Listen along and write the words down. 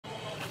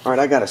All right,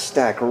 I got a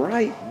stack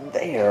right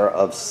there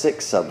of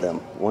 6 of them.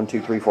 1,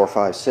 2, 3, 4,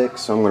 5,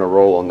 6. So I'm going to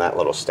roll on that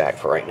little stack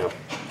for right now.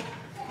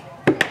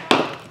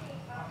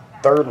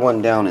 Third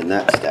one down in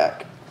that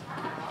stack.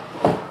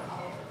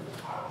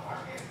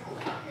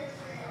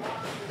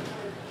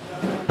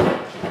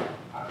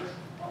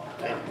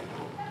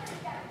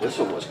 This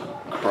one was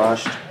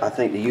crushed. I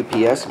think the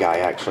UPS guy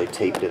actually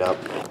taped it up.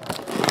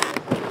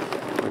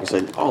 Like I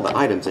said, all the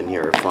items in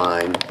here are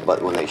fine,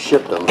 but when they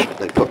shipped them,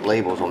 they put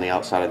labels on the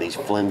outside of these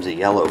flimsy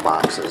yellow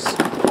boxes.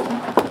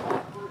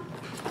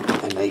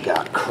 And they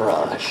got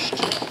crushed.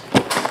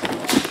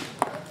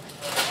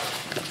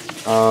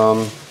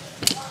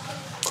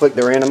 Click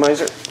the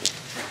randomizer.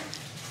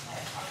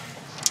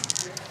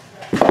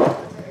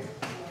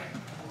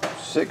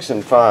 6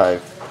 and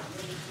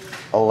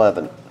 5,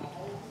 11.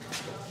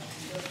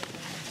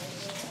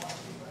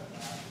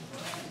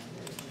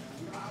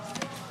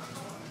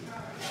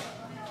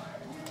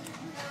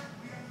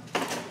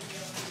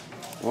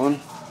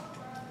 One,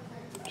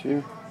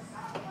 2,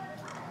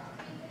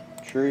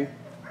 3,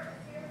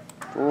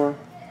 4,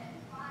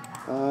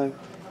 5,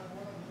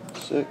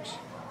 6,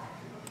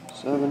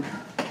 7,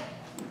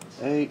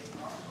 8,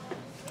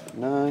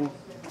 9,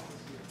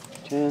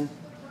 10,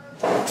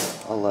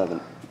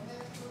 11.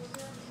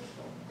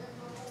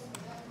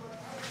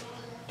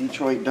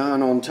 Detroit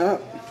Don on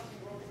top.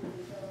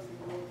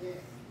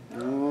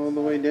 All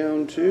the way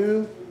down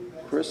to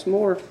Chris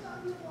Moore.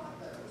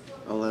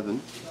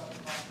 11.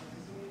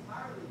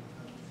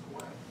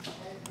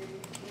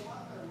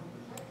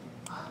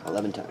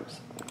 Times.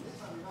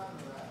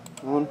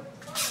 1,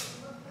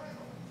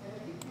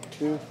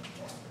 2,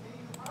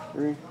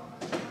 3,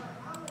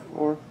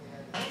 4,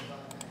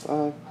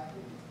 5,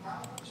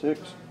 6,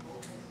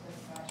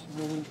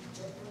 7,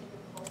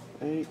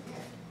 8,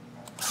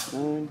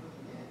 9,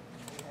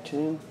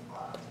 10,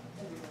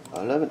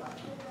 11.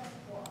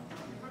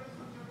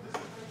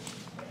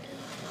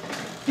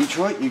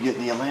 Detroit, you get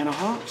the Atlanta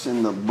Hawks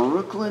and the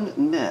Brooklyn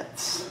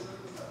Nets.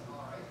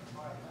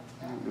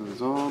 It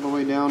goes all the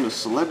way down to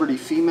Celebrity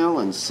Female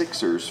and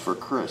Sixers for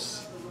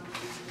Chris.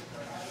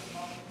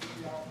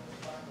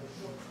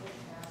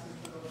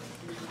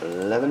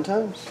 11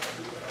 times.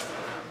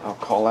 I'll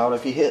call out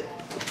if you hit.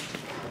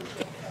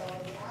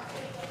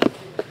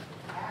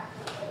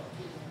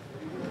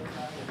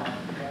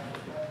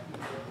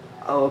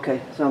 Oh,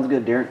 okay. Sounds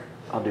good, Darren.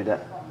 I'll do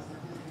that.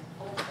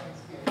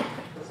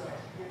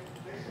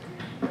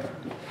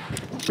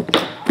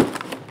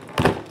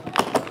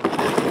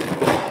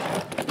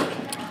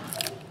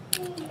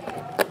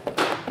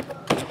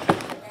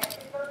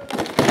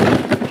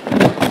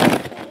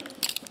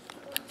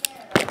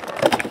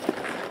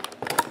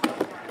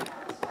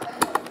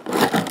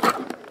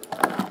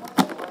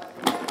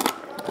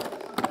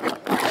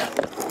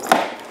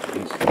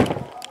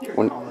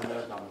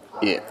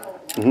 Yeah.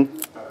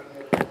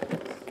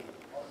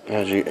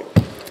 As you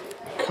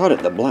cut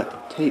it, the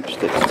black tape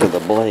sticks to the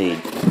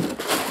blade.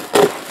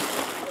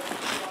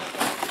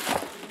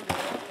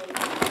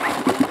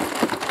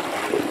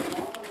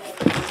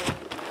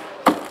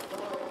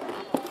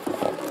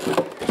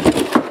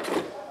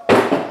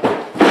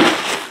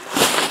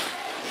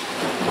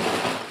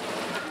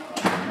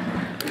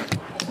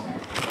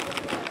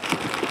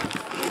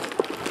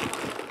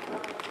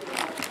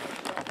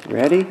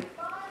 Ready?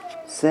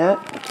 Set?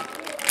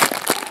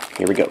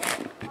 Here we go.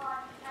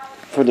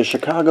 For the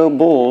Chicago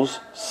Bulls,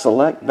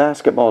 select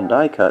basketball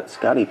die cut,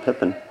 Scottie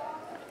Pippen.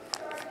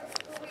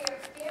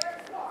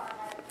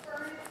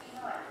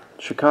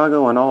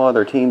 Chicago and all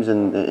other teams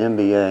in the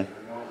NBA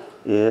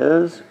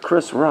is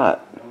Chris Rott.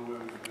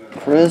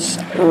 Chris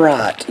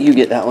Rott. You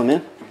get that one,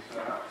 man.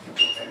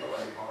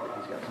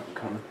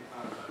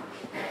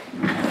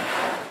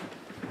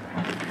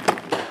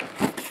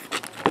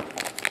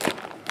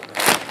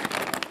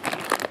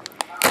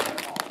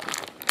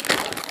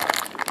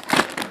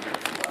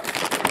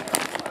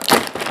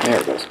 There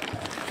it goes.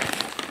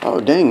 Oh,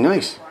 dang,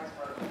 nice.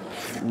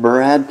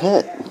 Brad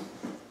Pitt,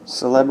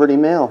 Celebrity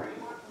Male.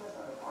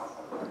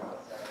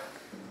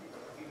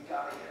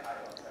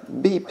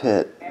 B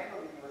Pitt,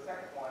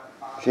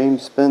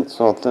 James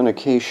Spence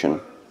Authentication.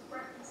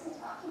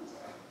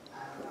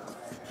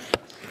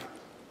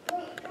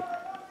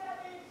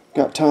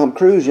 Got Tom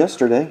Cruise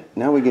yesterday.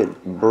 Now we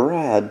get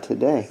Brad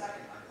today.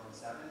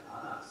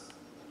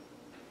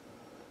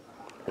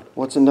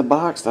 What's in the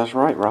box? That's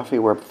right, Rafi.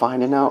 We're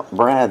finding out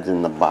Brad's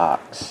in the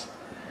box.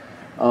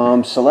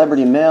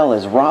 Celebrity Male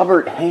is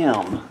Robert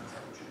Ham.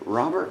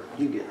 Robert,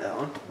 you get that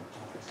one.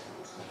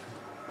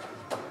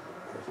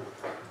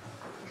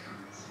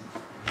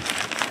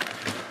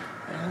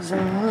 As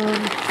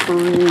I'm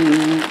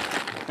free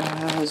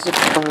as a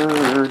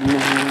bird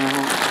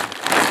now.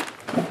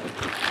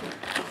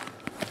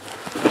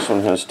 This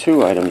one has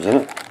 2 items in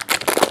it.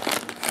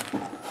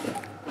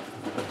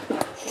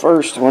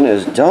 First one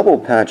is double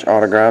patch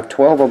autograph,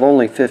 12 of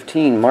only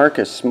 15,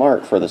 Marcus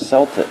Smart for the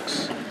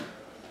Celtics.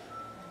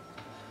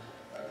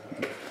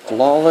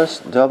 Flawless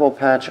double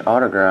patch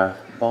autograph,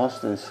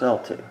 Boston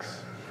Celtics.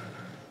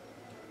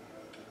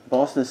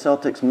 Boston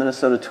Celtics,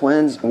 Minnesota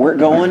Twins. We're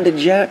going to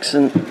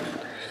Jackson.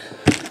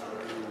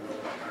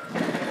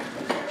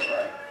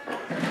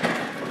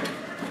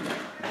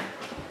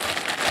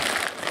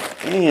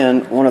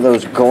 And one of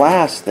those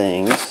glass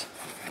things.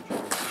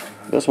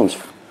 This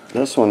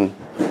one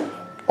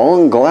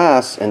on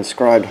glass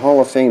inscribed Hall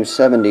of Fame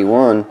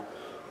 71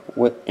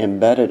 with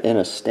embedded in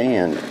a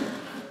stand.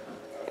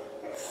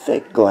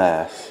 Thick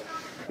glass.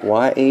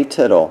 Y.A.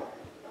 Tittle.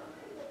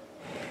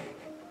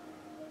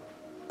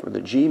 For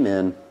the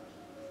G-Men.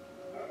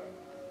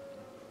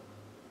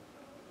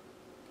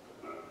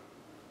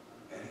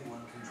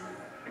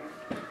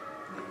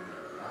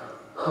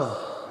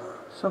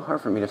 So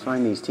hard for me to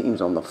find these teams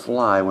on the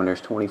fly when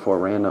there's 24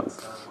 random,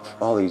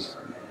 all these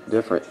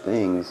different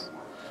things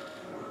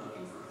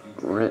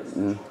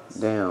written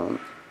down.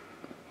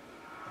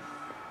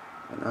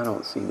 And I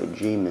don't see the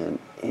G-Men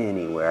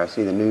anywhere. I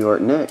see the New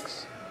York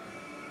Knicks.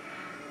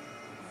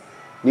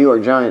 New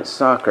York Giants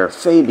soccer,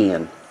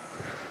 Fabian.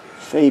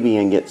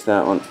 Fabian gets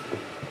that one.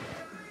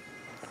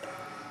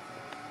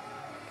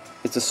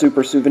 It's a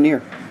super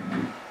souvenir.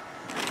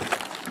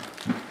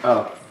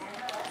 Oh.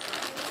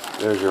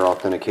 There's your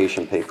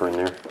authentication paper in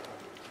there.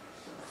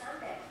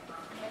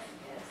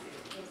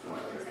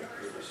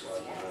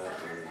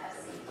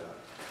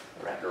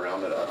 Wrap it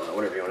around it, I don't know,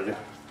 whatever you want to do.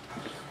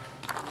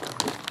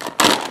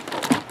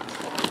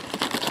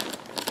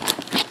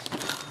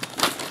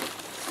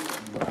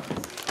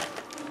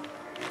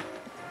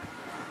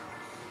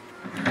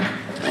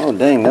 Oh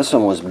dang, this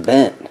one was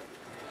bent.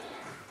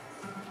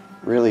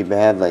 Really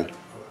badly.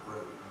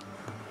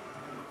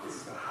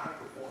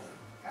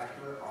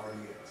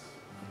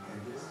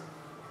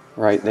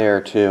 Right there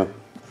too.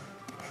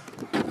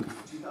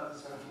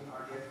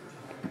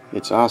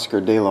 It's Oscar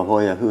De La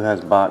Hoya. Who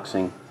has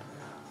boxing?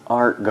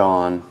 Art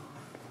gone.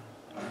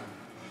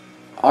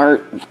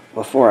 Art,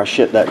 before I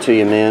ship that to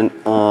you, man,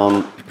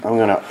 I'm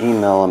gonna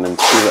email them and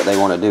see what they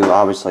want to do.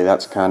 Obviously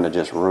that's kind of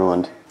just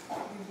ruined.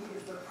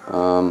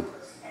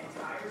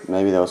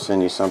 Maybe they'll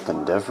send you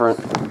something different.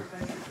 I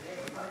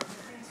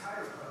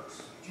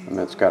mean,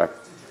 it's got a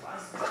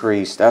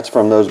crease. That's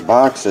from those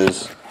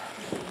boxes.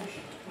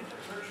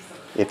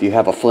 If you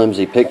have a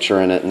flimsy picture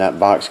in it and that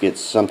box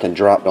gets something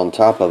dropped on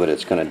top of it,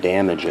 it's going to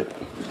damage it.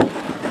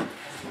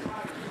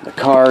 The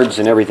cards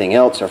and everything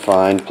else are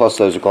fine, plus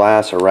those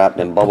glass are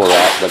wrapped in bubble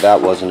wrap, but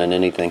that wasn't in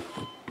anything.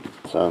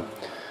 So,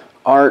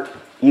 Art,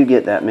 you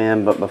get that,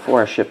 man, but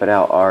before I ship it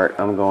out, Art,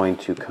 I'm going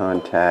to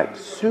contact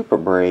Super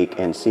Break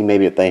and see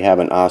maybe if they have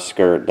an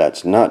Oscar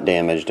that's not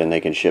damaged and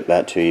they can ship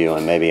that to you,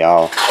 and maybe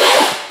I'll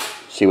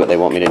see what they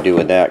want me to do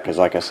with that, because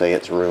like I say,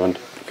 it's ruined,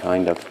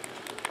 kind of.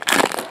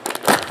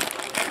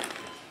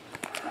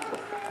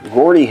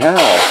 Gordie Howe.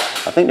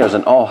 I think there's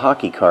an all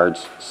hockey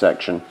cards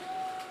section.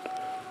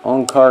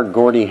 On card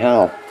Gordie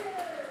Howe.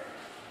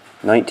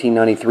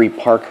 1993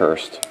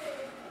 Parkhurst.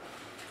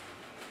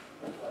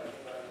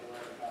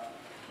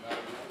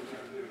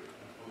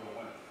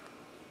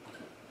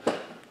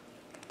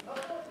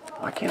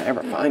 Why can't I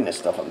ever find this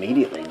stuff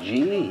immediately?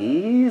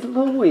 Jeez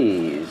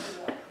Louise.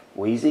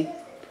 Wheezy.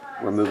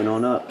 We're moving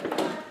on up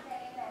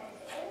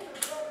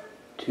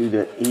to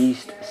the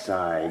east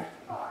side.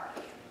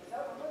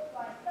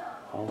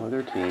 All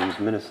other teams,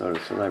 Minnesota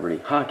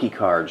celebrity. Hockey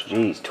cards,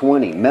 geez,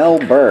 20. Mel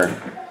Burr.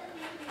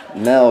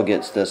 Mel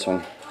gets this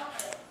one.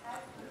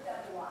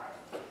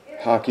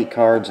 Hockey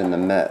cards and the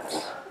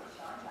Mets.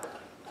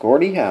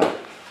 Gordie Howe.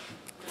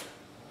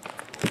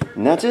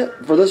 And that's it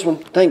for this one.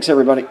 Thanks,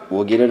 everybody.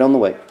 We'll get it on the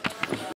way.